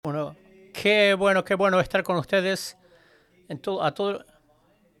Bueno, qué bueno estar con ustedes.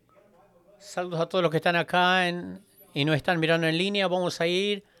 Saludos a todos los que están acá y nos están mirando en línea. Vamos a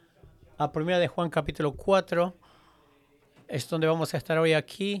ir a Primera de Juan capítulo 4. Es donde vamos a estar hoy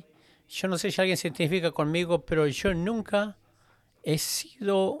aquí. Yo no sé si alguien se identifica conmigo, pero yo nunca he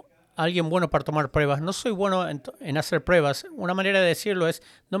sido alguien bueno para tomar pruebas. No soy bueno en hacer pruebas. Una manera de decirlo es,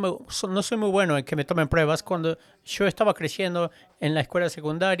 no soy muy bueno en que me tomen pruebas. Cuando yo estaba creciendo en la escuela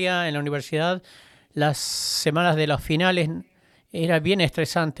secundaria, en la universidad, las semanas de las finales era bien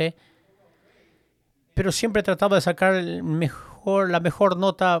estresante, pero siempre trataba de sacar la mejor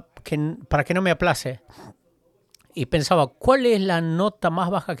nota para que no me aplace. Y pensaba, ¿cuál es la nota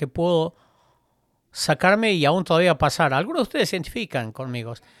más baja que puedo sacarme y aún todavía pasar? Algunos de ustedes se identifican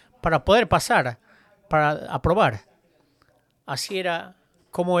conmigo. Para poder pasar, para aprobar. Así era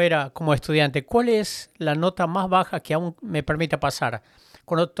como estudiante. ¿Cuál es la nota más baja que aún me permite pasar?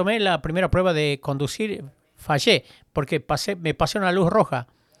 Cuando tomé la primera prueba de conducir, fallé porque me pasé una luz roja.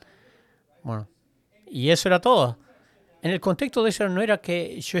 Bueno, y eso era todo. En el contexto de eso no era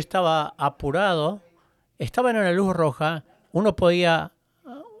que yo estaba apurado, estaba en una luz roja, uno puede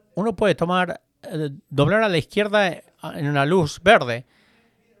doblar a la izquierda en una luz verde.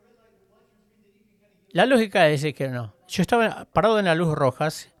 La lógica es que no. Yo estaba parado en las luces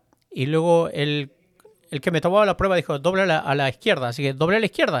rojas y luego el que me tomaba la prueba dijo, dobla a la izquierda, así que doblé a la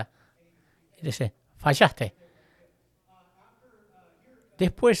izquierda. Y dice, fallaste.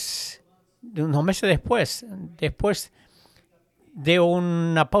 Después, de unos meses después de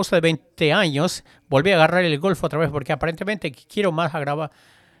una pausa de 20 años, volví a agarrar el golf otra vez porque aparentemente quiero más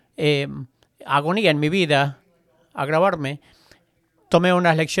eh, agonía en mi vida, agravarme. Tomé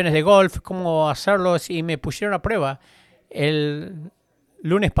unas lecciones de golf, cómo hacerlo y me pusieron a prueba. El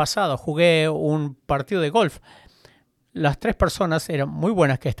lunes pasado jugué un partido de golf. Las tres personas eran muy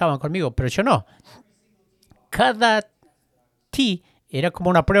buenas que estaban conmigo, pero yo no. Cada tee era como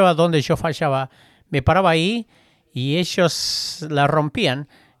una prueba donde yo fallaba. Me paraba ahí y ellos la rompían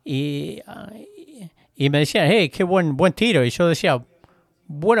y me decían, hey, qué buen tiro. Y yo decía,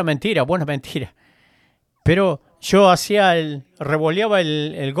 buena mentira, buena mentira. Pero yo revoleaba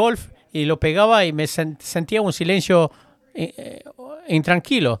el golf y lo pegaba y sentía un silencio eh,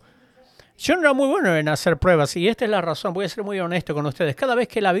 intranquilo. Yo no era muy bueno en hacer pruebas y esta es la razón, voy a ser muy honesto con ustedes. Cada vez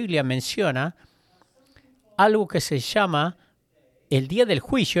que la Biblia menciona algo que se llama el día del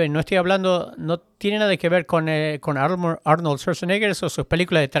juicio, y no estoy hablando, no tiene nada que ver con Arnold Schwarzenegger o sus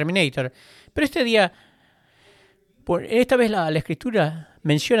películas de Terminator, pero este día, esta vez la escritura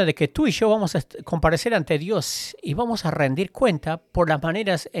menciona de que tú y yo vamos a comparecer ante Dios y vamos a rendir cuenta por las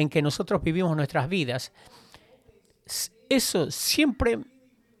maneras en que nosotros vivimos nuestras vidas. Eso siempre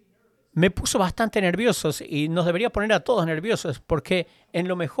me puso bastante nerviosos y nos debería poner a todos nerviosos porque en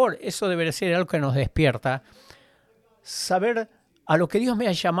lo mejor eso debería ser algo que nos despierta. Saber a lo que Dios me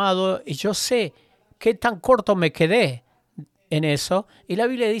ha llamado y yo sé qué tan corto me quedé en eso. Y la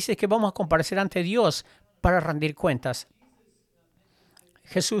Biblia dice que vamos a comparecer ante Dios para rendir cuentas.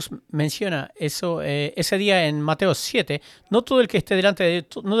 Jesús menciona eso ese día en Mateo 7. No todo el que esté delante de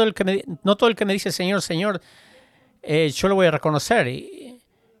no todo el que me dice Señor, Señor, yo lo voy a reconocer.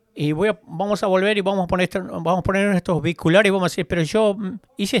 Vamos a volver y vamos a poner estos auriculares y vamos a decir, pero yo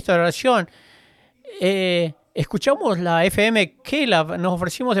hice esta oración. Escuchamos la FM que nos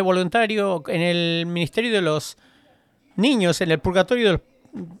ofrecimos de voluntario en el Ministerio de los Niños, en el purgatorio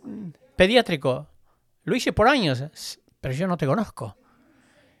pediátrico. Lo hice por años, pero yo no te conozco.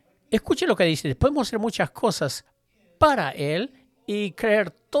 Escuche lo que dice. Podemos hacer muchas cosas para Él y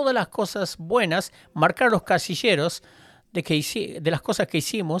creer todas las cosas buenas, marcar los casilleros de las cosas que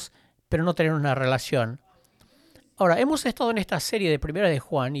hicimos, pero no tener una relación. Ahora, hemos estado en esta serie de Primera de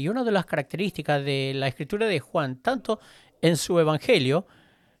Juan y una de las características de la escritura de Juan, tanto en su Evangelio,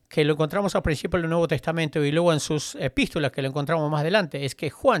 que lo encontramos al principio del Nuevo Testamento y luego en sus epístolas, que lo encontramos más adelante, es que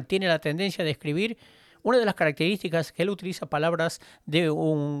Juan tiene la tendencia de escribir, una de las características que él utiliza palabras de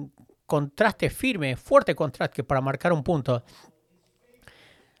un contraste firme, fuerte contraste para marcar un punto.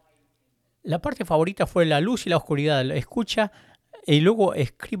 La parte favorita fue la luz y la oscuridad. Escucha y luego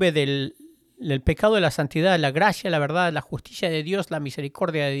escribe del pecado, de la santidad, la gracia, la verdad, la justicia de Dios, la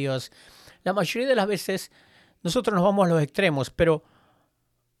misericordia de Dios. La mayoría de las veces nosotros nos vamos a los extremos, pero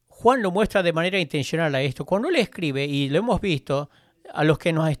Juan lo muestra de manera intencional a esto. Cuando él escribe, y lo hemos visto, a los que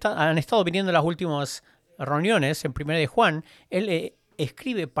han estado viniendo en las últimas reuniones en Primera de Juan, él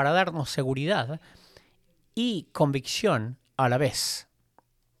escribe para darnos seguridad y convicción a la vez.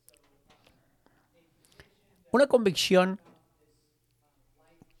 Una convicción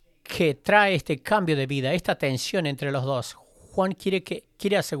que trae este cambio de vida, esta tensión entre los dos. Juan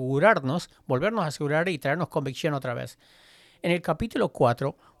quiere asegurarnos, volvernos a asegurar y traernos convicción otra vez. En el capítulo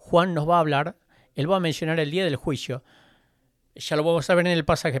 4, Juan nos va a hablar, él va a mencionar el día del juicio. Ya lo vamos a ver en el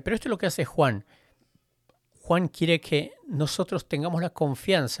pasaje, pero esto es lo que hace Juan. Juan quiere que nosotros tengamos la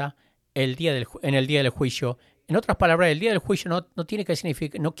confianza en el día del juicio. En otras palabras, el día del juicio no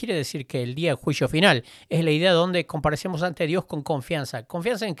quiere decir que el día del juicio final. Es la idea donde comparecemos ante Dios con confianza.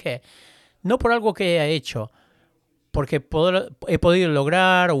 ¿Confianza en qué? No por algo que haya hecho, porque he podido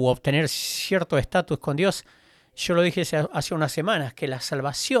lograr u obtener cierto estatus con Dios. Yo lo dije hace unas semanas, que la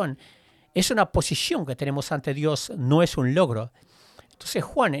salvación es una posición que tenemos ante Dios, no es un logro. Entonces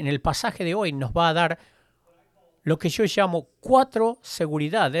Juan, en el pasaje de hoy, nos va a dar lo que yo llamo 4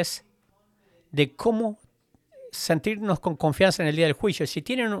 seguridades de cómo sentirnos con confianza en el día del juicio. Si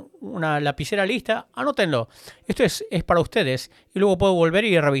tienen una lapicera lista, anótenlo. Esto es para ustedes y luego puedo volver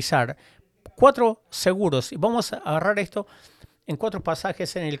y revisar. 4 seguros. Y vamos a agarrar esto en 4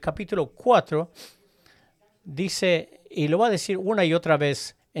 pasajes. En el capítulo 4 dice, y lo va a decir una y otra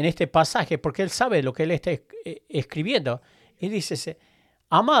vez en este pasaje, porque él sabe lo que él está escribiendo. Y dice,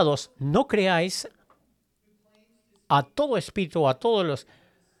 amados, no creáis a todo espíritu, a todos los...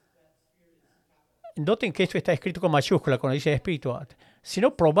 Noten que esto está escrito con mayúscula cuando dice espíritu,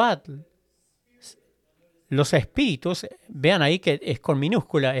 sino probad los espíritus, vean ahí que es con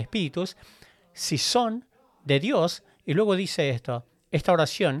minúscula espíritus, si son de Dios. Y luego dice esta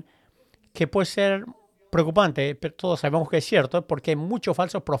oración, que puede ser preocupante, pero todos sabemos que es cierto, porque muchos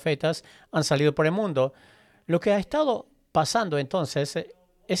falsos profetas han salido por el mundo. Lo que ha estado pasando entonces,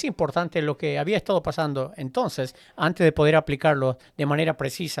 es importante lo que había estado pasando entonces, antes de poder aplicarlo de manera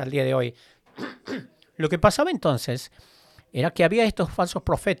precisa al día de hoy. Lo que pasaba entonces era que había estos falsos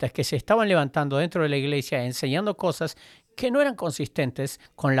profetas que se estaban levantando dentro de la iglesia enseñando cosas que no eran consistentes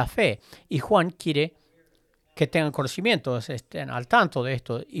con la fe. Y Juan quiere que tengan conocimientos, estén al tanto de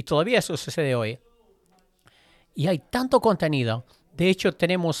esto. Y todavía eso sucede hoy. Y hay tanto contenido. De hecho,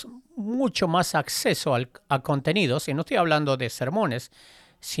 tenemos mucho más acceso a contenidos. Y no estoy hablando de sermones,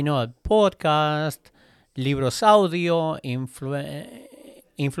 sino de podcast, libros audio,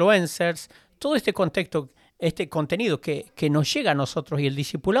 influencers. Todo este contenido que nos llega a nosotros, y el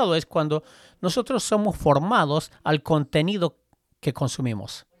discipulado es cuando nosotros somos formados al contenido que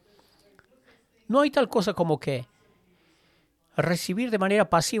consumimos. No hay tal cosa como que recibir de manera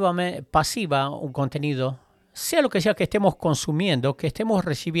pasiva un contenido, sea lo que sea que estemos consumiendo, que estemos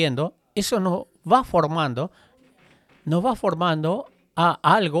recibiendo, eso nos va formando a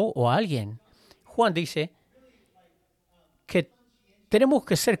algo o a alguien. Juan dice que tenemos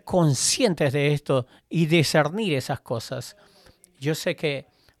que ser conscientes de esto y discernir esas cosas. Yo sé que,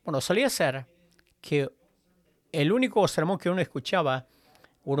 solía ser que el único sermón que uno escuchaba,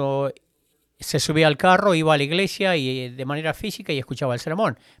 uno se subía al carro, iba a la iglesia y de manera física y escuchaba el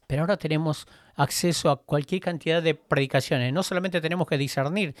sermón. Pero ahora tenemos acceso a cualquier cantidad de predicaciones. No solamente tenemos que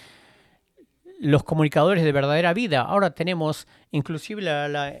discernir los comunicadores de verdadera vida, ahora tenemos inclusive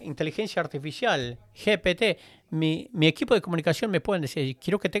la inteligencia artificial, GPT. Mi equipo de comunicación me pueden decir,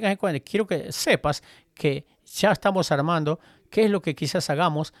 quiero que tengas en cuenta, quiero que sepas que ya estamos armando qué es lo que quizás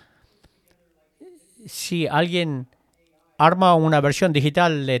hagamos si alguien arma una versión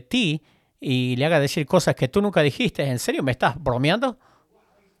digital de ti y le haga decir cosas que tú nunca dijiste. ¿En serio me estás bromeando?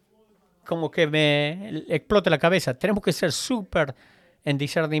 Como que me explote la cabeza. Tenemos que ser súper en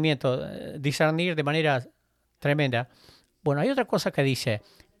discernimiento, discernir de manera tremenda. Bueno, hay otra cosa que dice,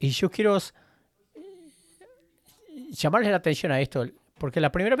 y yo quiero llamarles la atención a esto, porque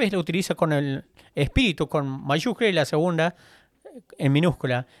la primera vez lo utiliza con el Espíritu, con mayúscula, y la segunda en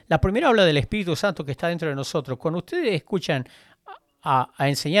minúscula. La primera habla del Espíritu Santo que está dentro de nosotros. Cuando ustedes escuchan a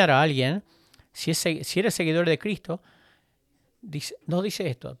enseñar a alguien, si eres seguidor de Cristo, nos dice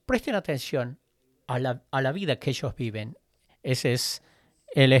esto: presten atención a la vida que ellos viven. Ese es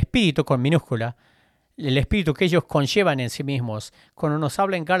el Espíritu con minúscula, el Espíritu que ellos conllevan en sí mismos. Cuando nos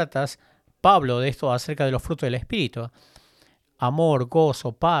habla en Gálatas, Pablo, de esto acerca de los frutos del Espíritu: amor,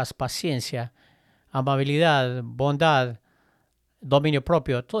 gozo, paz, paciencia, amabilidad, bondad, dominio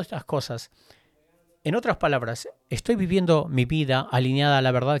propio, todas estas cosas. En otras palabras, ¿estoy viviendo mi vida alineada a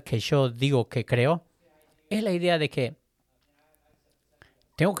la verdad que yo digo que creo? Es la idea de que,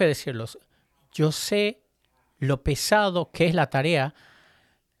 tengo que decirlos, yo sé lo pesado que es la tarea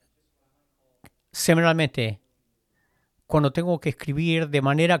semanalmente cuando tengo que escribir de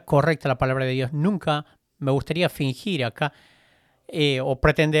manera correcta la palabra de Dios. Nunca me gustaría fingir acá o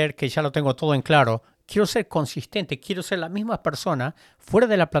pretender que ya lo tengo todo en claro. Quiero ser consistente, quiero ser la misma persona fuera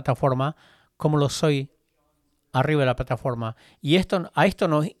de la plataforma como lo soy arriba de la plataforma. Y a esto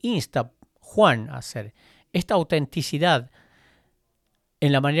nos insta Juan a hacer esta autenticidad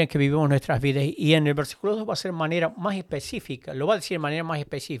en la manera en que vivimos nuestras vidas. Y en el versículo 2 va a ser de manera más específica, lo va a decir de manera más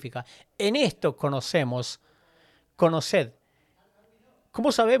específica. En esto conoced.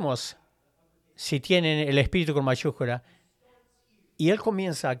 ¿Cómo sabemos si tienen el Espíritu con mayúscula? Y él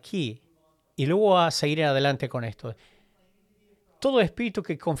comienza aquí y luego va a seguir adelante con esto. Todo espíritu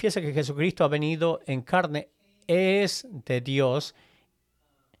que confiesa que Jesucristo ha venido en carne es de Dios.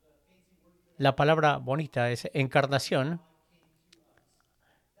 La palabra bonita es encarnación.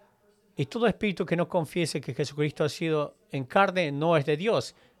 Y todo espíritu que no confiese que Jesucristo ha sido en carne no es de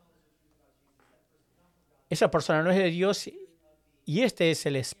Dios. Esa persona no es de Dios y este es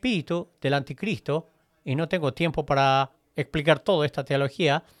el espíritu del anticristo. Y no tengo tiempo para explicar toda esta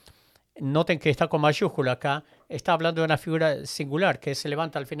teología. Noten que está con mayúscula acá. Está hablando de una figura singular que se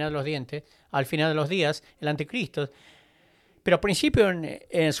levanta al final de los dientes, al final de los días, el anticristo. Pero al principio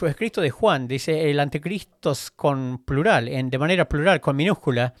en su escrito de Juan dice el anticristo con plural, de manera plural, con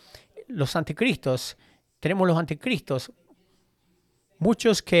minúscula. Los anticristos, tenemos los anticristos,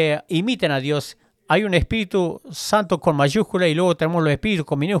 muchos que imitan a Dios. Hay un Espíritu Santo con mayúscula y luego tenemos los espíritus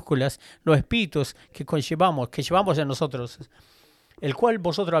con minúsculas, los espíritus que llevamos en nosotros, el cual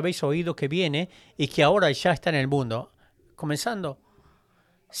vosotros habéis oído que viene y que ahora ya está en el mundo. Comenzando,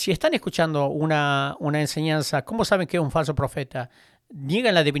 si están escuchando una enseñanza, ¿cómo saben que es un falso profeta?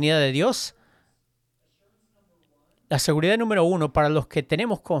 ¿Niegan la divinidad de Dios? La seguridad número 1 para los que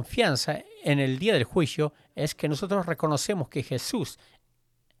tenemos confianza en el día del juicio es que nosotros reconocemos que Jesús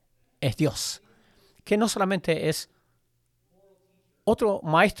es Dios, que no solamente es otro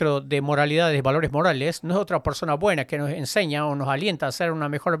maestro de moralidades, de valores morales, no es otra persona buena que nos enseña o nos alienta a ser una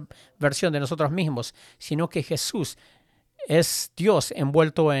mejor versión de nosotros mismos, sino que Jesús es Dios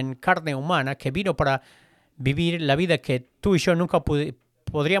envuelto en carne humana que vino para vivir la vida que tú y yo nunca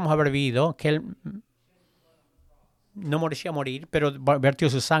podríamos haber vivido, que Él no merecía morir, pero vertió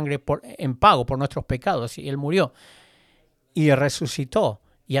su sangre en pago por nuestros pecados y Él murió y resucitó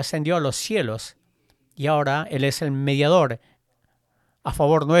y ascendió a los cielos y ahora Él es el mediador a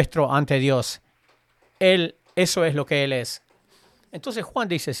favor nuestro ante Dios. Eso es lo que Él es. Entonces Juan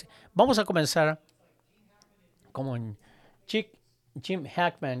dice, vamos a comenzar como en Jim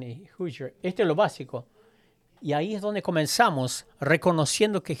Hackman y Hughes. Este es lo básico. Y ahí es donde comenzamos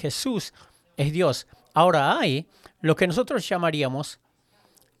reconociendo que Jesús es Dios. Ahora hay lo que nosotros llamaríamos,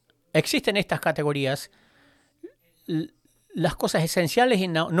 existen estas categorías, las cosas esenciales y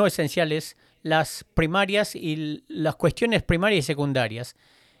no esenciales, las primarias y las cuestiones primarias y secundarias.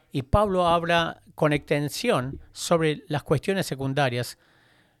 Y Pablo habla con extensión sobre las cuestiones secundarias,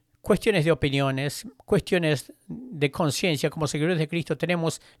 cuestiones de opiniones, cuestiones de conciencia. Como seguidores de Cristo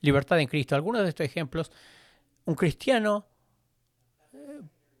tenemos libertad en Cristo. Algunos de estos ejemplos, un cristiano,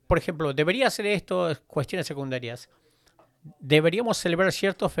 por ejemplo, debería hacer esto, cuestiones secundarias. Deberíamos celebrar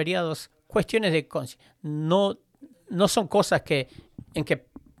ciertos feriados, cuestiones de conciencia. No son cosas en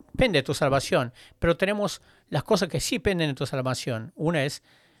que pende tu salvación, pero tenemos las cosas que sí penden en tu salvación. Una es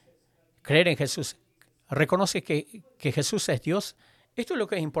creer en Jesús. Reconoce que Jesús es Dios. Esto es lo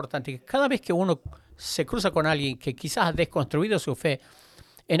que es importante. Cada vez que uno se cruza con alguien que quizás ha desconstruido su fe,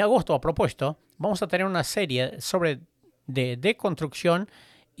 en agosto, a propósito, vamos a tener una serie sobre de deconstrucción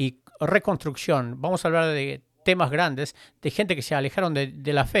y reconstrucción. Vamos a hablar de temas grandes, de gente que se alejaron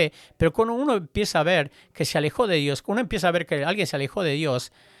de la fe, pero cuando uno empieza a ver que se alejó de Dios, cuando uno empieza a ver que alguien se alejó de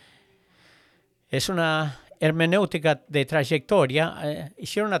Dios, es una hermenéutica de trayectoria,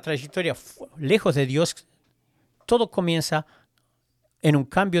 hicieron una trayectoria lejos de Dios. Todo comienza en un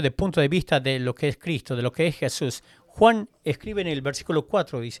cambio de punto de vista de lo que es Cristo, de lo que es Jesús. Juan escribe en el versículo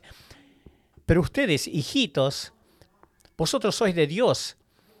 4, dice, pero ustedes, hijitos, vosotros sois de Dios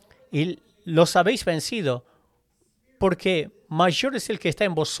y los habéis vencido, porque mayor es el que está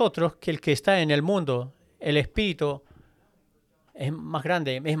en vosotros que el que está en el mundo. El Espíritu es más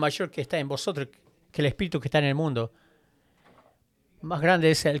grande, es mayor que está en vosotros que el Espíritu que está en el mundo. Más grande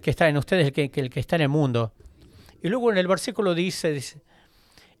es el que está en ustedes que el que está en el mundo. Y luego en el versículo dice,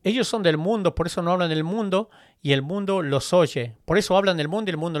 ellos son del mundo, por eso no hablan del mundo y el mundo los oye. Por eso hablan del mundo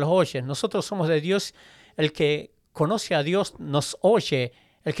y el mundo los oye. Nosotros somos de Dios. El que conoce a Dios nos oye.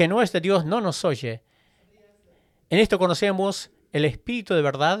 El que no es de Dios no nos oye. En esto conocemos el espíritu de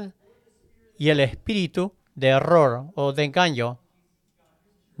verdad y el espíritu de error o de engaño.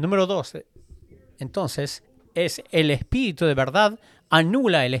 Número 2. Entonces, es el espíritu de verdad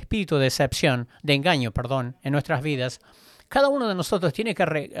anula el espíritu de decepción, de engaño, en nuestras vidas. Cada uno de nosotros tiene que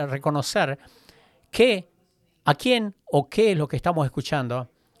reconocer a quién o qué es lo que estamos escuchando.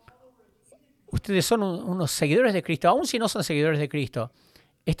 Ustedes son unos seguidores de Cristo, aun si no son seguidores de Cristo.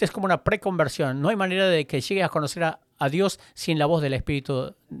 Esta es como una preconversión. No hay manera de que llegues a conocer a Dios sin la voz del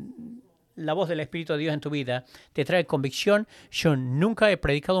Espíritu. La voz del Espíritu de Dios en tu vida te trae convicción. Yo nunca he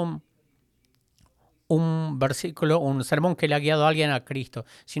predicado un versículo, un sermón que le ha guiado a alguien a Cristo,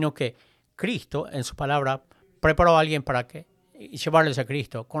 sino que Cristo, en su palabra, preparó a alguien para que llevarles a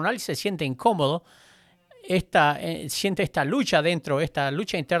Cristo. Cuando alguien se siente incómodo, siente esta lucha dentro, esta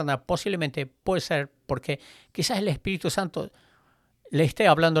lucha interna, posiblemente puede ser porque quizás el Espíritu Santo le esté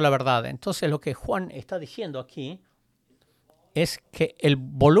hablando la verdad. Entonces lo que Juan está diciendo aquí es que el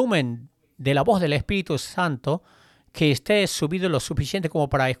volumen de la voz del Espíritu Santo que esté subido lo suficiente como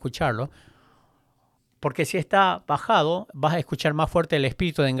para escucharlo, porque si está bajado vas a escuchar más fuerte el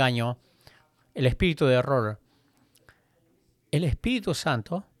espíritu de engaño, el espíritu de error. El Espíritu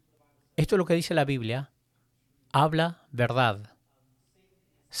Santo, esto es lo que dice la Biblia, habla verdad.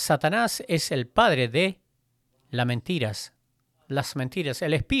 Satanás es el padre de las mentiras.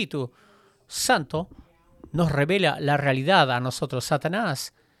 El Espíritu Santo nos revela la realidad a nosotros.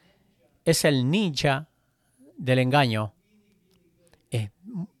 Satanás es el ninja del engaño. Es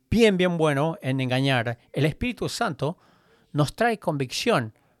bien bueno en engañar. El Espíritu Santo nos trae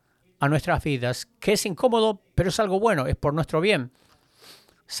convicción a nuestras vidas, que es incómodo, pero es algo bueno, es por nuestro bien.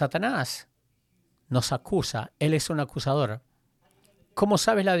 Satanás nos acusa, él es un acusador. ¿Cómo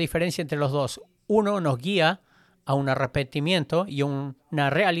sabes la diferencia entre los dos? Uno nos guía a un arrepentimiento y una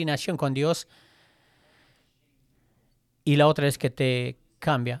realineación con Dios, y la otra es que te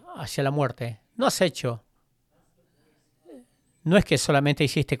cambia hacia la muerte. No es que solamente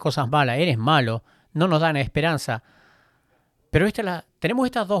hiciste cosas malas, eres malo, no nos dan esperanza. Pero tenemos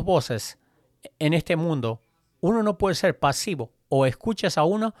estas dos voces en este mundo. Uno no puede ser pasivo, o escuchas a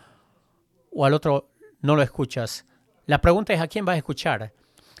uno o al otro no lo escuchas. La pregunta es: ¿a quién vas a escuchar?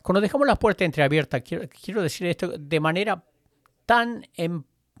 Cuando dejamos las puertas entreabiertas, quiero decir esto de manera tan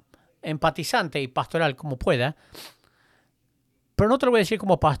empatizante y pastoral como pueda, pero no te lo voy a decir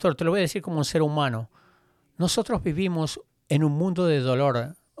como pastor, te lo voy a decir como un ser humano. Nosotros vivimos en un mundo de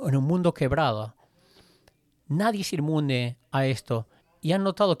dolor, en un mundo quebrado. Nadie es inmune a esto. Y han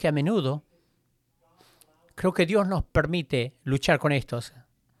notado que a menudo creo que Dios nos permite luchar con estos.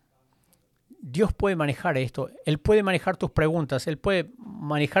 Dios puede manejar esto. Él puede manejar tus preguntas. Él puede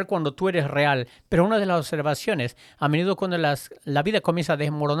manejar cuando tú eres real. Pero una de las observaciones, a menudo cuando la vida comienza a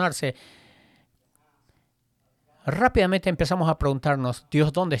desmoronarse, rápidamente empezamos a preguntarnos: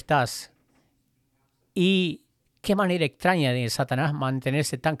 Dios, ¿dónde estás? Y qué manera extraña de Satanás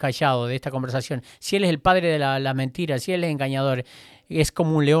mantenerse tan callado de esta conversación. Si él es el padre de la mentira, si él es engañador, es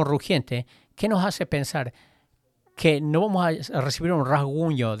como un león rugiente. ¿Qué nos hace pensar que no vamos a recibir un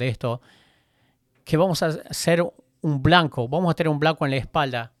rasguño de esto? Que vamos a ser un blanco, vamos a tener un blanco en la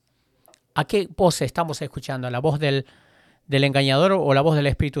espalda. ¿A qué voz estamos escuchando? ¿A la voz del engañador o la voz del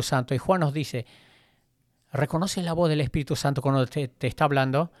Espíritu Santo? Y Juan nos dice: ¿reconoces la voz del Espíritu Santo cuando te está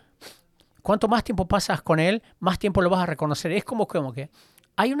hablando? Cuanto más tiempo pasas con él, más tiempo lo vas a reconocer. Es como que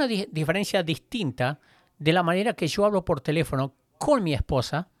hay una diferencia distinta de la manera que yo hablo por teléfono con mi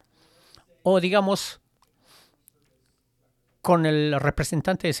esposa, o digamos con el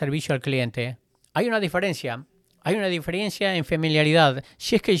representante de servicio al cliente. Hay una diferencia en familiaridad.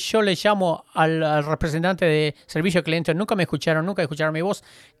 Si es que yo le llamo al representante de servicio al cliente, nunca escucharon mi voz,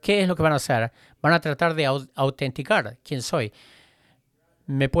 ¿qué es lo que van a hacer? Van a tratar de autenticar quién soy.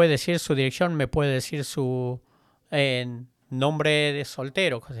 Me puede decir su dirección, me puede decir su nombre de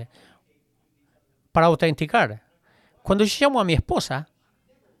soltero, para autenticar. Cuando yo llamo a mi esposa,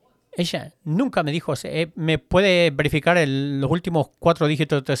 ella nunca me dijo: ¿me puede verificar los últimos 4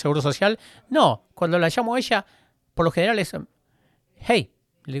 dígitos de Seguro Social? No, cuando la llamo a ella, por lo general es: hey,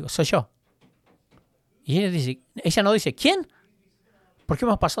 le digo, soy yo. Y ella no dice, ¿quién? Porque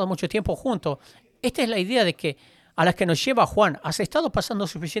hemos pasado mucho tiempo juntos. Esta es la idea de que a la que nos lleva Juan. Has estado pasando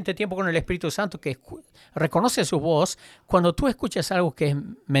suficiente tiempo con el Espíritu Santo que reconoce su voz. Cuando tú escuchas algo que es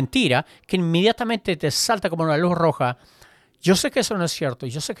mentira, que inmediatamente te salta como una luz roja. Yo sé que eso no es cierto,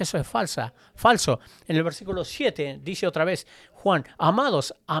 yo sé que eso es falso. En el versículo 7 dice otra vez Juan: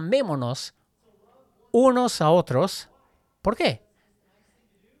 amados, amémonos unos a otros. ¿Por qué?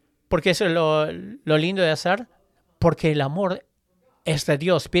 Porque eso es lo lindo de hacer. Porque el amor es de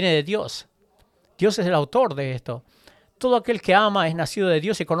Dios, viene de Dios. Dios es el autor de esto. Todo aquel que ama es nacido de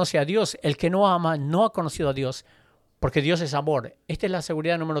Dios y conoce a Dios. El que no ama no ha conocido a Dios, porque Dios es amor. Esta es la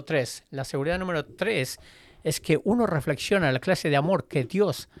seguridad número 3. La seguridad número 3 es que uno reflexiona la clase de amor que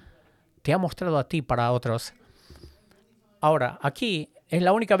Dios te ha mostrado a ti para otros. Ahora, aquí es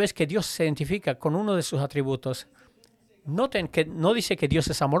la única vez que Dios se identifica con uno de sus atributos. Noten que no dice que Dios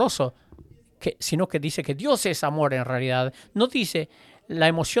es amoroso, sino que dice que Dios es amor en realidad. No dice la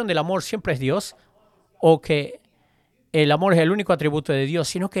emoción del amor siempre es Dios o que el amor es el único atributo de Dios,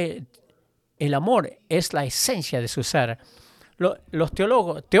 sino que el amor es la esencia de su ser. Los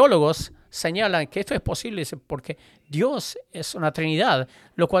teólogos señalan que esto es posible porque Dios es una Trinidad,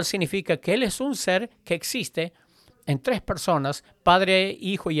 lo cual significa que Él es un ser que existe en tres personas, Padre,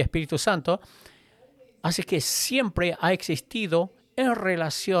 Hijo y Espíritu Santo. Así que siempre ha existido en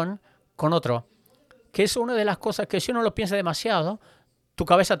relación con otro, que es una de las cosas que si uno lo piensa demasiado, tu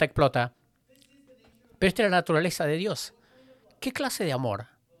cabeza te explota. Pero esta es la naturaleza de Dios. ¿Qué clase de amor?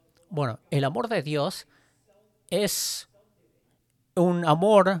 Bueno, el amor de Dios es un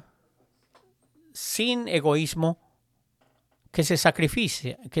amor sin egoísmo que se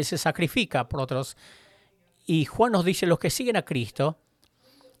sacrifica por otros. Y Juan nos dice, los que siguen a Cristo,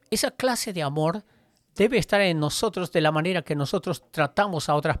 esa clase de amor debe estar en nosotros de la manera que nosotros tratamos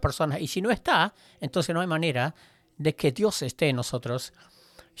a otras personas. Y si no está, entonces no hay manera de que Dios esté en nosotros.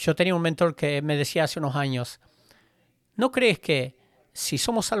 Yo tenía un mentor que me decía hace unos años, ¿no crees que si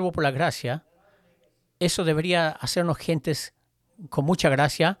somos salvos por la gracia, eso debería hacernos gentes con mucha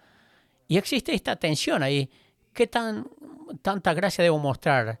gracia? Y existe esta tensión ahí. ¿Qué tanta gracia debo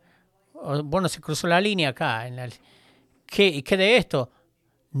mostrar? Bueno, se cruzó la línea acá. ¿Qué de esto?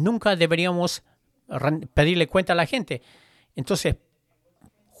 Nunca deberíamos pedirle cuenta a la gente. Entonces,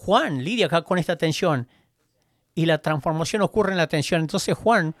 Juan lidia acá con esta tensión y la transformación ocurre en la tensión. Entonces,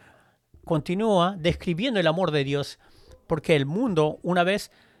 Juan continúa describiendo el amor de Dios porque el mundo,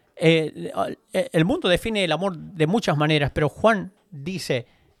 el mundo define el amor de muchas maneras, pero Juan dice,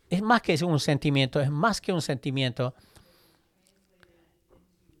 es más que un sentimiento,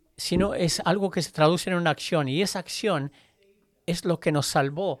 sino es algo que se traduce en una acción y esa acción es lo que nos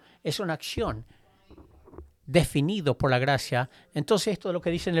salvó, es una acción definido por la gracia. Entonces esto es lo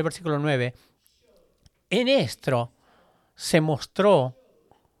que dice en el versículo 9. En esto se mostró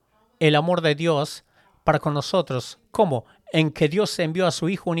el amor de Dios para con nosotros. ¿Cómo? En que Dios envió a su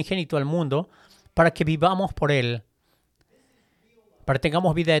Hijo unigénito al mundo para que vivamos por Él, para que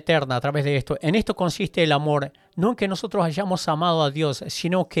tengamos vida eterna a través de esto. En esto consiste el amor, no en que nosotros hayamos amado a Dios,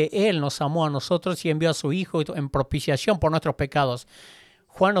 sino que Él nos amó a nosotros y envió a su Hijo en propiciación por nuestros pecados.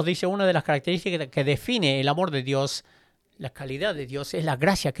 Juan nos dice una de las características que define el amor de Dios, la calidad de Dios, es la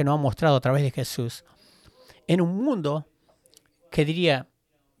gracia que nos ha mostrado a través de Jesús. En un mundo que diría,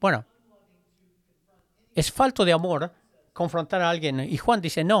 bueno, es falto de amor confrontar a alguien. Y Juan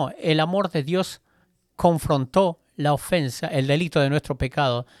dice, no, el amor de Dios confrontó la ofensa, el delito de nuestro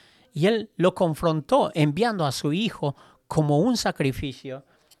pecado. Y Él lo confrontó enviando a su Hijo como un sacrificio.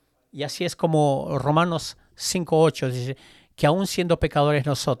 Y así es como Romanos 5:8 dice que aún siendo pecadores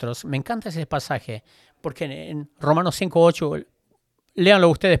nosotros. Me encanta ese pasaje porque en Romanos 5:8, léanlo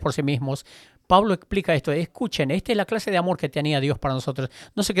ustedes por sí mismos, Pablo explica esto. Escuchen, esta es la clase de amor que tenía Dios para nosotros.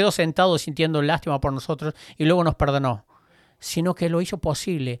 No se quedó sentado sintiendo lástima por nosotros y luego nos perdonó, sino que lo hizo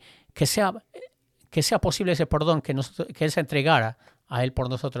posible, que sea posible ese perdón, que Él se entregara a Él por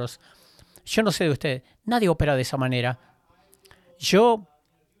nosotros. Yo no sé de usted, nadie opera de esa manera. Yo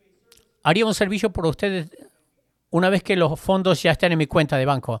haría un servicio por ustedes una vez que los fondos ya estén en mi cuenta de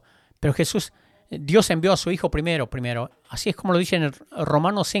banco. Pero Dios envió a su Hijo primero. Así es como lo dice en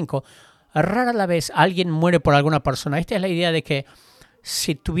Romanos 5. Rara la vez alguien muere por alguna persona. Esta es la idea de que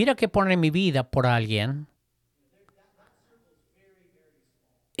si tuviera que poner mi vida por alguien,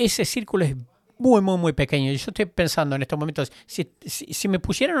 ese círculo es muy, muy, muy pequeño. Yo estoy pensando en estos momentos, si me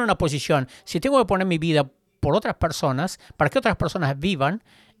pusieran en una posición, si tengo que poner mi vida por otras personas, para que otras personas vivan,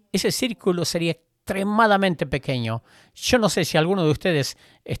 ese círculo sería extremadamente pequeño. Yo no sé si alguno de ustedes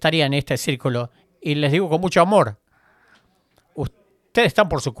estaría en este círculo, y les digo con mucho amor, ustedes están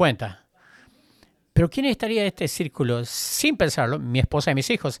por su cuenta. Pero ¿quién estaría en este círculo sin pensarlo? Mi esposa y mis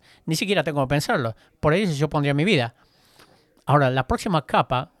hijos. Ni siquiera tengo que pensarlo. Por eso yo pondría mi vida. Ahora, la próxima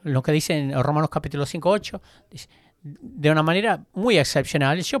capa, lo que dice en Romanos capítulo 5:8, de una manera muy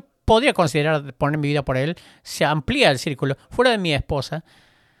excepcional, yo podría considerar poner mi vida por Él, se amplía el círculo. Fuera de mi esposa,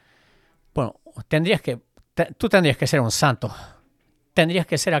 bueno, tú tendrías que ser un santo. Tendrías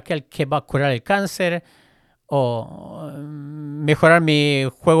que ser aquel que va a curar el cáncer o mejorar mi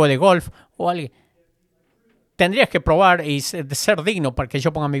juego de golf o alguien. Tendrías que probar y ser digno para que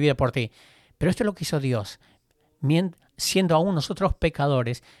yo ponga mi vida por ti. Pero esto es lo que hizo Dios. Siendo aún nosotros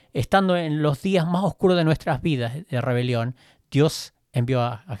pecadores, estando en los días más oscuros de nuestras vidas de rebelión, Dios envió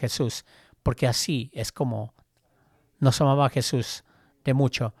a Jesús, porque así es como nos amaba a Jesús de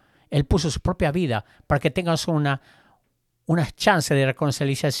mucho. Él puso su propia vida para que tengas una chance de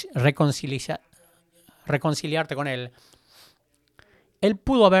reconciliarte con Él. Él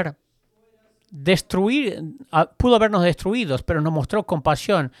pudo haber pudo habernos destruidos, pero nos mostró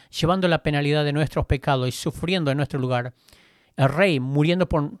compasión, llevando la penalidad de nuestros pecados y sufriendo en nuestro lugar. El Rey muriendo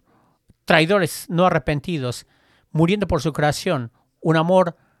por traidores no arrepentidos, muriendo por su creación, un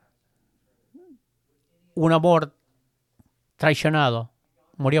amor traicionado,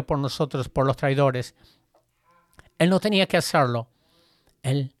 murió por nosotros, por los traidores. Él no tenía que hacerlo,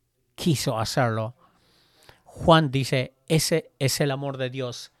 Él quiso hacerlo. Juan dice, ese es el amor de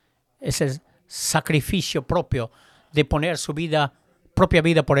Dios, ese sacrificio propio de poner su propia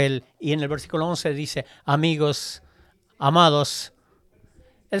vida por Él. Y en el versículo 11 dice, amigos, amados,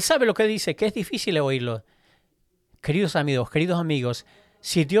 Él sabe lo que dice, que es difícil oírlo. Queridos amigos,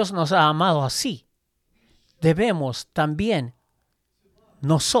 si Dios nos ha amado así, debemos también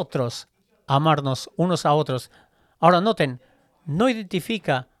nosotros amarnos unos a otros. Ahora noten, no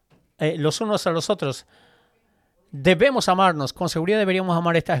identifica los unos a los otros. Debemos amarnos, con seguridad deberíamos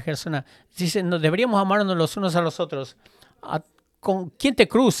amar a estas personas. Dice, no, deberíamos amarnos los unos a los otros. ¿Con quién te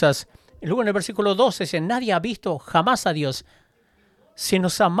cruzas? Y luego en el versículo 12 dice, nadie ha visto jamás a Dios. Si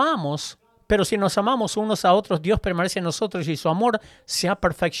nos amamos unos a otros, Dios permanece en nosotros y su amor se ha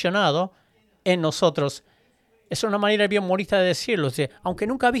perfeccionado en nosotros. Es una manera bien humorista de decirlo. O sea, aunque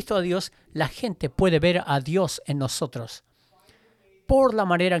nunca ha visto a Dios, la gente puede ver a Dios en nosotros. Por la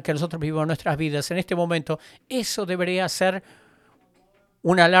manera en que nosotros vivimos nuestras vidas en este momento, eso debería ser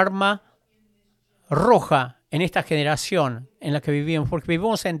una alarma roja en esta generación en la que vivimos, porque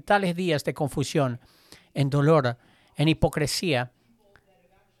vivimos en tales días de confusión, en dolor, en hipocresía,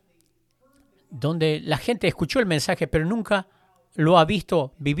 donde la gente escuchó el mensaje, pero nunca lo ha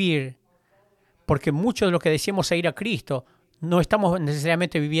visto vivir, porque mucho de lo que decimos seguir a Cristo no estamos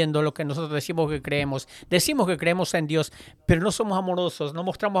necesariamente viviendo lo que nosotros decimos que creemos. Decimos que creemos en Dios, pero no somos amorosos, no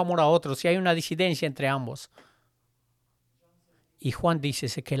mostramos amor a otros y hay una disidencia entre ambos. Y Juan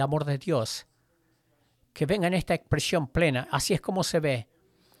dice que el amor de Dios, que venga en esta expresión plena, así es como se ve.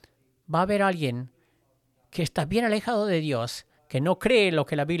 Va a haber alguien que está bien alejado de Dios, que no cree lo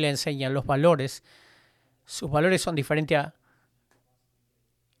que la Biblia enseña, los valores. Sus valores son diferentes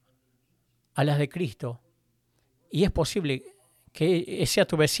a las de Cristo. Y es posible que sea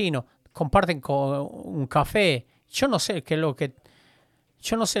tu vecino, comparten con un café. Yo no sé lo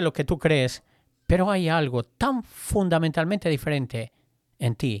que tú crees, pero hay algo tan fundamentalmente diferente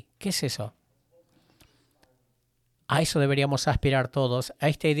en ti. ¿Qué es eso? A eso deberíamos aspirar todos, a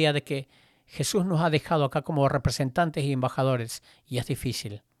esta idea de que Jesús nos ha dejado acá como representantes y embajadores, y es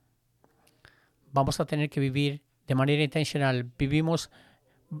difícil. Vamos a tener que vivir de manera intencional. Vivimos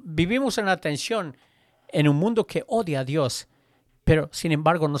en la tensión en un mundo que odia a Dios, pero sin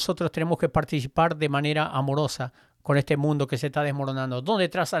embargo nosotros tenemos que participar de manera amorosa con este mundo que se está desmoronando. ¿Dónde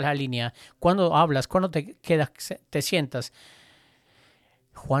trazas la línea? ¿Cuándo hablas? ¿Cuándo te sientas?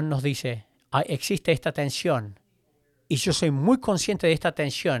 Juan nos dice, existe esta tensión y yo soy muy consciente de esta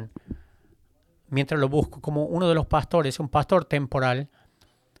tensión mientras lo busco como uno de los pastores, un pastor temporal,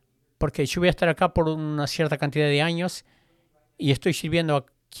 porque yo voy a estar acá por una cierta cantidad de años y estoy sirviendo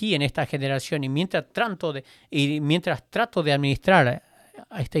aquí en esta generación, y mientras trato de administrar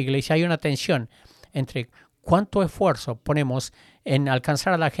a esta iglesia, hay una tensión entre cuánto esfuerzo ponemos en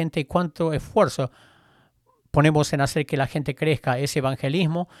alcanzar a la gente y cuánto esfuerzo ponemos en hacer que la gente crezca. Es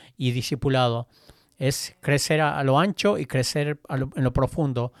evangelismo y discipulado. Es crecer a lo ancho y crecer en lo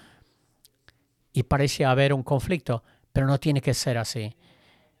profundo. Y parece haber un conflicto, pero no tiene que ser así.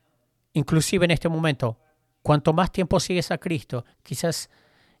 Inclusive en este momento, cuanto más tiempo sigues a Cristo, quizás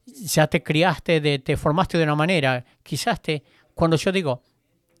ya te criaste, te formaste de una manera, quizás cuando yo digo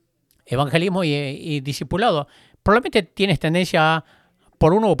evangelismo y discipulado, probablemente tienes tendencia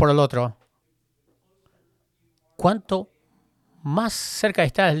por uno o por el otro. Cuanto más cerca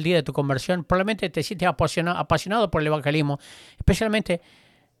estás del día de tu conversión, probablemente te sientes apasionado por el evangelismo, especialmente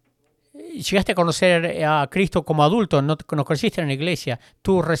llegaste a conocer a Cristo como adulto, no creciste en la iglesia.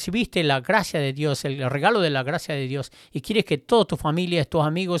 Tú recibiste la gracia de Dios, el regalo de la gracia de Dios, y quieres que toda tu familia, tus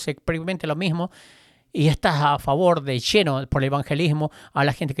amigos experimenten lo mismo, y estás a favor de lleno por el evangelismo a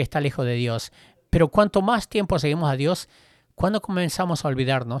la gente que está lejos de Dios. Pero cuanto más tiempo seguimos a Dios, cuando comenzamos a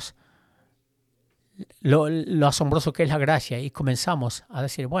olvidarnos lo asombroso que es la gracia y comenzamos a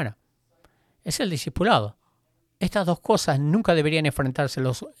decir, bueno, es el discipulado. Estas dos cosas nunca deberían enfrentarse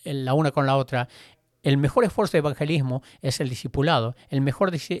la una con la otra. El mejor esfuerzo de evangelismo es el discipulado. El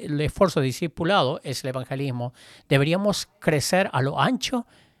mejor esfuerzo de discipulado es el evangelismo. Deberíamos crecer a lo ancho.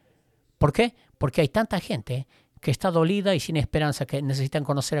 ¿Por qué? Porque hay tanta gente que está dolida y sin esperanza, que necesitan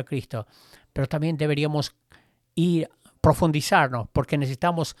conocer a Cristo. Pero también deberíamos profundizarnos, porque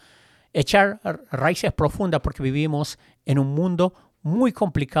necesitamos echar raíces profundas, porque vivimos en un mundo muy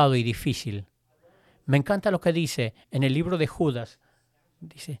complicado y difícil Me encanta lo que dice en el libro de Judas.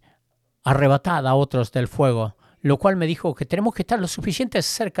 Dice, arrebatad a otros del fuego, lo cual me dijo que tenemos que estar lo suficiente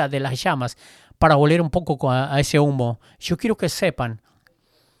cerca de las llamas para oler un poco a ese humo. Yo quiero que sepan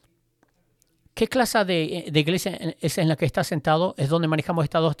qué clase de iglesia es en la que está sentado, es donde manejamos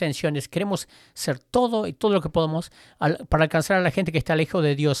estas dos tensiones. Queremos ser todo y todo lo que podemos para alcanzar a la gente que está lejos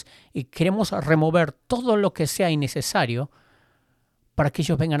de Dios y queremos remover todo lo que sea innecesario para que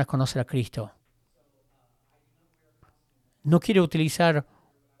ellos vengan a conocer a Cristo. No quiero utilizar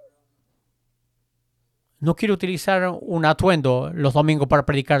un atuendo los domingos para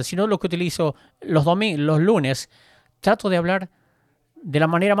predicar, sino lo que utilizo los lunes. Trato de hablar de la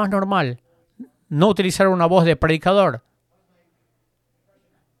manera más normal. No utilizar una voz de predicador.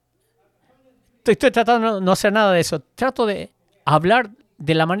 Estoy tratando de no hacer nada de eso. Trato de hablar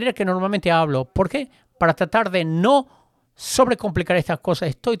de la manera que normalmente hablo. ¿Por qué? Para tratar de no sobrecomplicar estas cosas.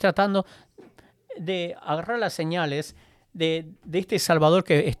 Estoy tratando de agarrar las señales de este Salvador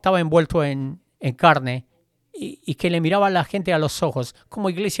que estaba envuelto en carne y que le miraba a la gente a los ojos. Como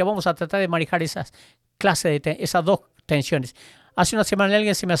iglesia vamos a tratar de manejar esas dos tensiones. Hace una semana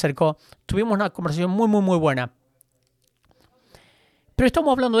alguien se me acercó. Tuvimos una conversación muy buena. Pero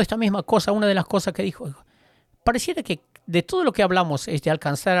estamos hablando de esta misma cosa. Una de las cosas que dijo, pareciera que de todo lo que hablamos es de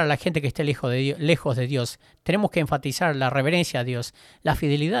alcanzar a la gente que esté lejos de Dios. Tenemos que enfatizar la reverencia a Dios, la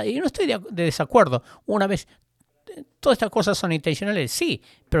fidelidad. Y yo no estoy de desacuerdo. Una vez, todas estas cosas son intencionales, sí,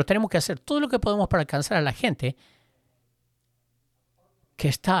 pero tenemos que hacer todo lo que podemos para alcanzar a la gente que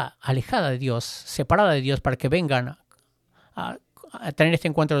está alejada de Dios, separada de Dios, para que vengan a tener este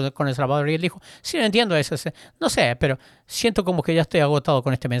encuentro con el Salvador. Y él dijo, sí, no entiendo eso. No sé, pero siento como que ya estoy agotado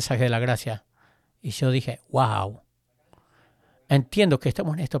con este mensaje de la gracia. Y yo dije, wow. Entiendo que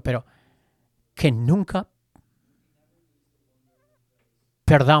estamos en esto, pero que nunca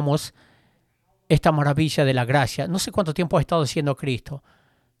perdamos esta maravilla de la gracia. No sé cuánto tiempo ha estado siendo Cristo.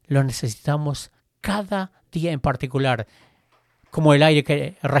 Lo necesitamos cada día en particular, como el aire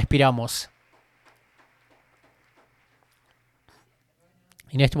que respiramos.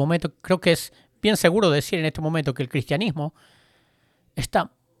 En este momento, creo que es bien seguro decir en este momento que el cristianismo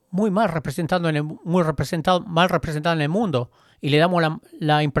está mal representado en el mundo y le damos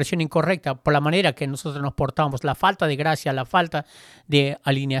la impresión incorrecta por la manera que nosotros nos portamos, la falta de gracia, la falta de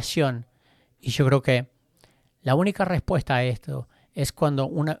alineación. Y yo creo que la única respuesta a esto es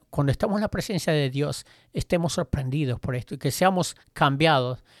cuando estamos en la presencia de Dios, estemos sorprendidos por esto y que seamos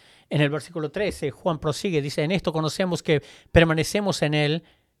cambiados. En el versículo 13, Juan prosigue, dice, en esto conocemos que permanecemos en Él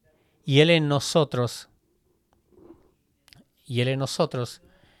y Él en nosotros. Y Él en nosotros.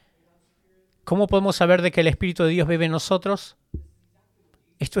 ¿Cómo podemos saber de que el Espíritu de Dios vive en nosotros?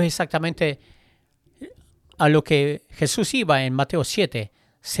 Esto es exactamente a lo que Jesús iba en Mateo 7.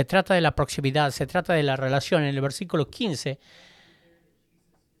 Se trata de la proximidad, se trata de la relación. En el versículo 15,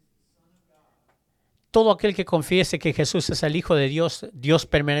 todo aquel que confiese que Jesús es el Hijo de Dios, Dios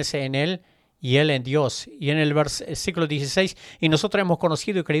permanece en Él y Él en Dios. Y en el versículo 16, y nosotros hemos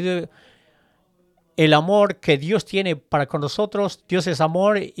conocido y creído el amor que Dios tiene para con nosotros. Dios es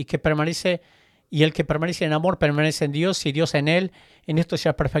amor y el que permanece en amor permanece en Dios y Dios en Él. En esto se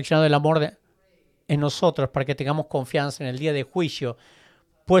ha perfeccionado el amor en nosotros para que tengamos confianza en el día de juicio.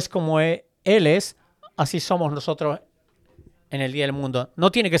 Pues como Él es, así somos nosotros en el día del mundo.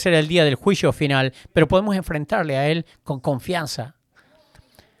 No tiene que ser el día del juicio final, pero podemos enfrentarle a Él con confianza.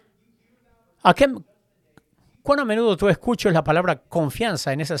 ¿Cuán a menudo tú escuchas la palabra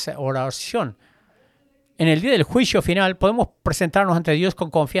confianza en esa oración? En el día del juicio final podemos presentarnos ante Dios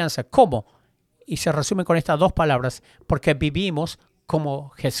con confianza. ¿Cómo? Y se resume con estas dos palabras, porque vivimos como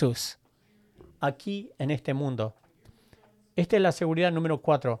Jesús, aquí en este mundo. Esta es la seguridad número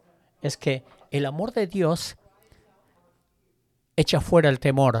 4, es que el amor de Dios echa fuera el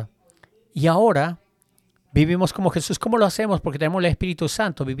temor. Y ahora vivimos como Jesús. ¿Cómo lo hacemos? Porque tenemos el Espíritu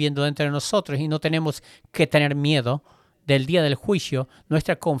Santo viviendo dentro de nosotros y no tenemos que tener miedo del día del juicio.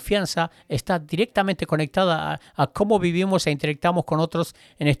 Nuestra confianza está directamente conectada a cómo vivimos e interactuamos con otros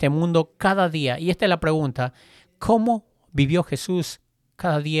en este mundo cada día. Y esta es la pregunta. ¿Cómo vivió Jesús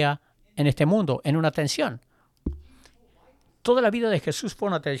cada día en este mundo? En una tensión. Toda la vida de Jesús fue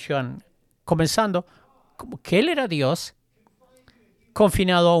una tensión, comenzando como que Él era Dios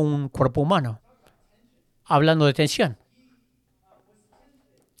confinado a un cuerpo humano, hablando de tensión.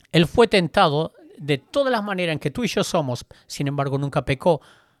 Él fue tentado de todas las maneras en que tú y yo somos, sin embargo nunca pecó.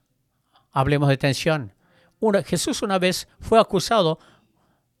 Hablemos de tensión. Jesús una vez fue acusado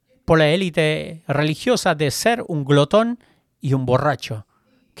por la élite religiosa de ser un glotón y un borracho,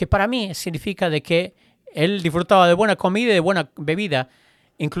 que para mí significa de que él disfrutaba de buena comida y de buena bebida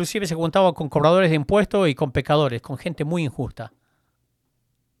Inclusive se juntaba con cobradores de impuestos y con pecadores, con gente muy injusta.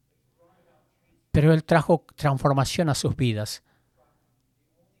 Pero Él trajo transformación a sus vidas.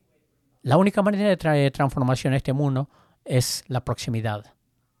 La única manera de traer transformación a este mundo es la proximidad.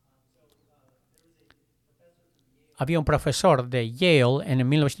 Había un profesor de Yale en el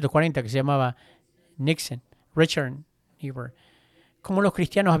 1940 que se llamaba Richard Niebuhr. Cómo los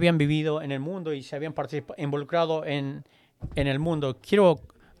cristianos habían vivido en el mundo y se habían involucrado en el mundo. Quiero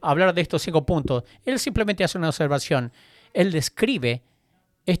hablar de estos 5 puntos. Él simplemente hace una observación. Él describe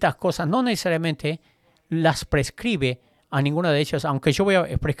estas cosas, no necesariamente las prescribe a ninguna de ellas, aunque yo voy a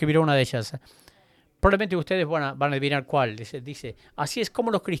prescribir una de ellas. Probablemente ustedes van a adivinar cuál. Dice, así es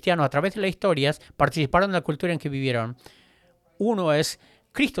como los cristianos, a través de las historias, participaron en la cultura en que vivieron. Uno es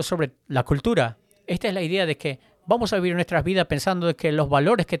Cristo sobre la cultura. Esta es la idea de que vamos a vivir nuestras vidas pensando de que los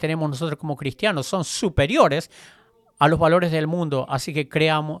valores que tenemos nosotros como cristianos son superiores a los valores del mundo. Así que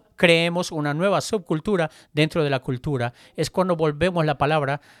creemos una nueva subcultura dentro de la cultura. Es cuando volvemos la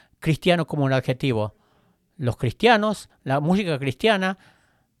palabra cristiano como un adjetivo. Los cristianos, la música cristiana,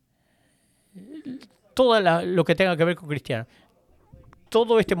 todo lo que tenga que ver con cristiano.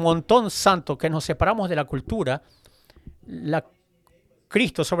 Todo este montón santo que nos separamos de la cultura,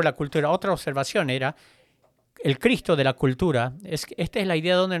 Cristo sobre la cultura. Otra observación era el Cristo de la cultura. Esta es la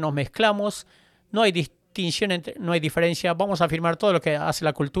idea donde nos mezclamos, no hay distinción, no hay diferencia. Vamos a afirmar todo lo que hace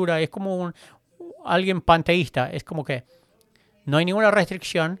la cultura. Es como alguien panteísta. Es como que no hay ninguna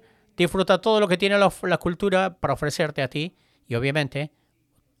restricción. Disfruta todo lo que tiene la cultura para ofrecerte a ti. Y obviamente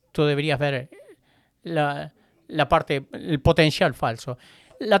tú deberías ver la parte, el potencial falso.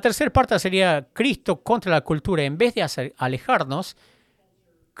 La tercera parte sería Cristo contra la cultura. En vez de alejarnos,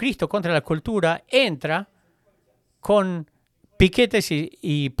 Cristo contra la cultura entra con piquetes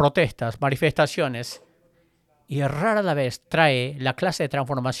y protestas, manifestaciones. Y rara la vez trae la clase de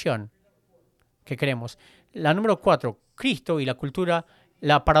transformación que queremos. La número 4, Cristo y la cultura.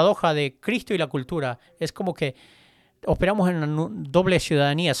 La paradoja de Cristo y la cultura es como que operamos en una doble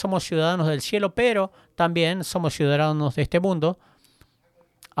ciudadanía. Somos ciudadanos del cielo, pero también somos ciudadanos de este mundo.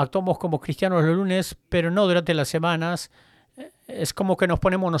 Actuamos como cristianos los lunes, pero no durante las semanas. Es como que nos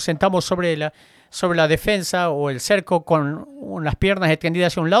sentamos sobre la defensa o el cerco con las piernas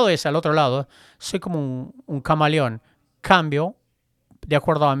extendidas hacia un lado y hacia el otro lado. Soy como un camaleón. Cambio de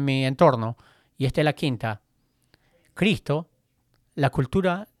acuerdo a mi entorno. Y esta es la quinta. Cristo, la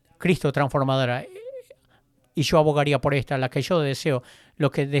cultura, Cristo transformadora. Y yo abogaría por esta, la que yo deseo,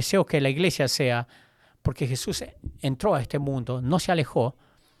 lo que deseo que la iglesia sea, porque Jesús entró a este mundo, no se alejó,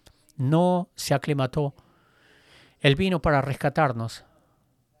 no se aclimató. Él vino para rescatarnos,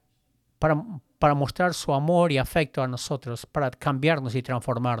 para mostrar su amor y afecto a nosotros, para cambiarnos y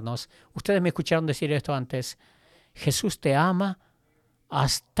transformarnos. Ustedes me escucharon decir esto antes. Jesús te ama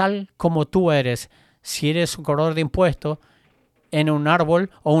tal como tú eres. Si eres un cobrador de impuestos en un árbol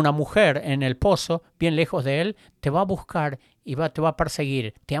o una mujer en el pozo, bien lejos de él, te va a buscar y te va a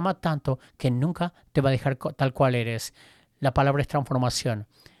perseguir. Te ama tanto que nunca te va a dejar tal cual eres. La palabra es transformación.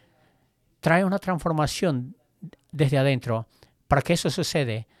 Trae una transformación desde adentro. Para que eso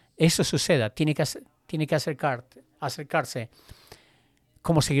suceda, tiene que acercarse.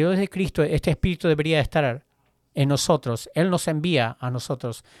 Como seguidores de Cristo, este Espíritu debería estar en nosotros. Él nos envía a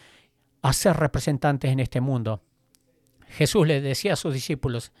nosotros a ser representantes en este mundo. Jesús le decía a sus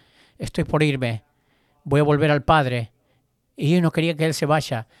discípulos, estoy por irme, voy a volver al Padre. Y ellos no querían que Él se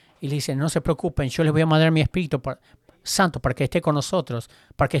vaya. Y le dicen, no se preocupen, yo les voy a mandar mi Espíritu Santo para que esté con nosotros,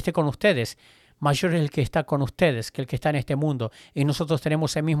 para que esté con ustedes. Mayor es el que está con ustedes que el que está en este mundo. Y nosotros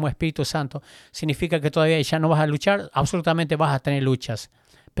tenemos el mismo Espíritu Santo. ¿Significa que todavía ya no vas a luchar? Absolutamente vas a tener luchas.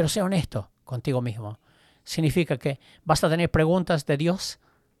 Pero sé honesto contigo mismo. ¿Significa que vas a tener preguntas de Dios?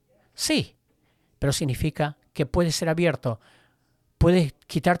 Sí. Pero significa que puedes ser abierto. Puedes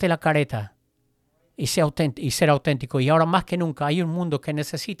quitarte la careta y ser auténtico. Y ahora más que nunca hay un mundo que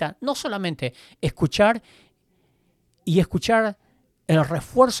necesita no solamente escuchar el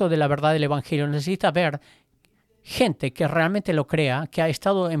refuerzo de la verdad del Evangelio, necesita ver gente que realmente lo crea, que ha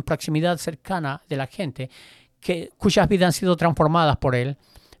estado en proximidad cercana de la gente, cuyas vidas han sido transformadas por Él.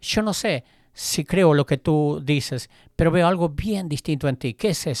 Yo no sé si creo lo que tú dices, pero veo algo bien distinto en ti. ¿Qué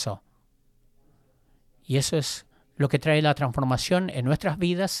es eso? Y eso es lo que trae la transformación en nuestras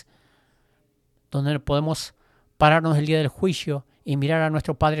vidas, donde podemos pararnos el día del juicio y mirar a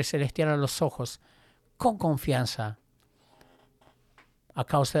nuestro Padre Celestial a los ojos con confianza a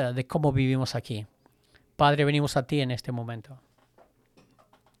causa de cómo vivimos aquí. Padre, venimos a ti en este momento.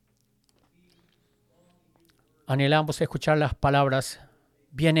 Anhelamos escuchar las palabras,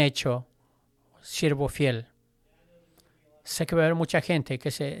 bien hecho, siervo fiel. Sé que va a haber mucha gente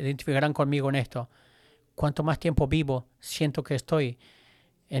que se identificarán conmigo en esto. Cuanto más tiempo vivo, siento que estoy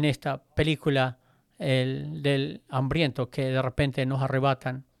en esta película del hambriento que de repente nos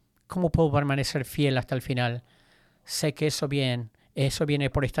arrebatan. ¿Cómo puedo permanecer fiel hasta el final? Sé que eso viene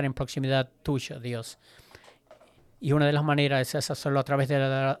por estar en proximidad tuya, Dios. Y una de las maneras es hacerlo a través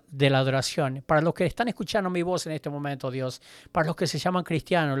de la adoración. Para los que están escuchando mi voz en este momento, Dios, para los que se llaman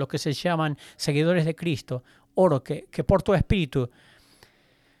cristianos, los que se llaman seguidores de Cristo, oro que por tu Espíritu,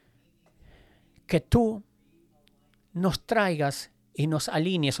 que tú nos traigas y nos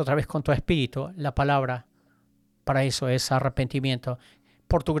alinees otra vez con tu Espíritu. La palabra para eso es arrepentimiento.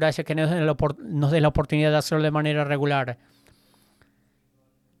 Por tu gracia que nos des la oportunidad de hacerlo de manera regular.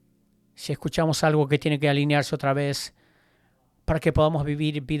 Si escuchamos algo que tiene que alinearse otra vez para que podamos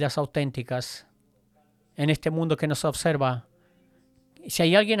vivir vidas auténticas en este mundo que nos observa. Si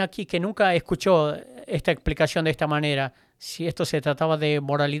hay alguien aquí que nunca escuchó esta explicación de esta manera, si esto se trataba de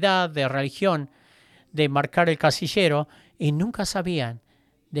moralidad, de religión, de marcar el casillero, y nunca sabían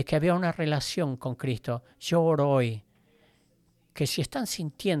de que había una relación con Cristo, yo oro hoy que si están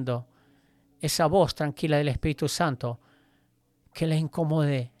sintiendo esa voz tranquila del Espíritu Santo, que les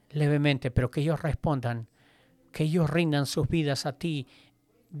incomode levemente, pero que ellos respondan, que ellos rindan sus vidas a ti,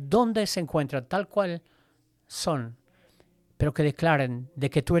 donde se encuentran, tal cual son, pero que declaren de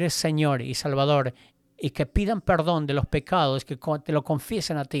que tú eres Señor y Salvador y que pidan perdón de los pecados, que te lo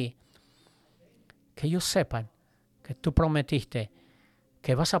confiesen a ti, que ellos sepan que tú prometiste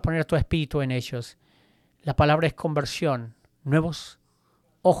que vas a poner tu espíritu en ellos. La palabra es conversión, nuevos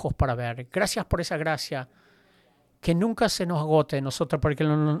ojos para ver. Gracias por esa gracia que nunca se nos agote nosotros porque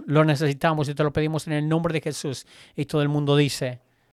lo necesitamos y te lo pedimos en el nombre de Jesús. Y todo el mundo dice...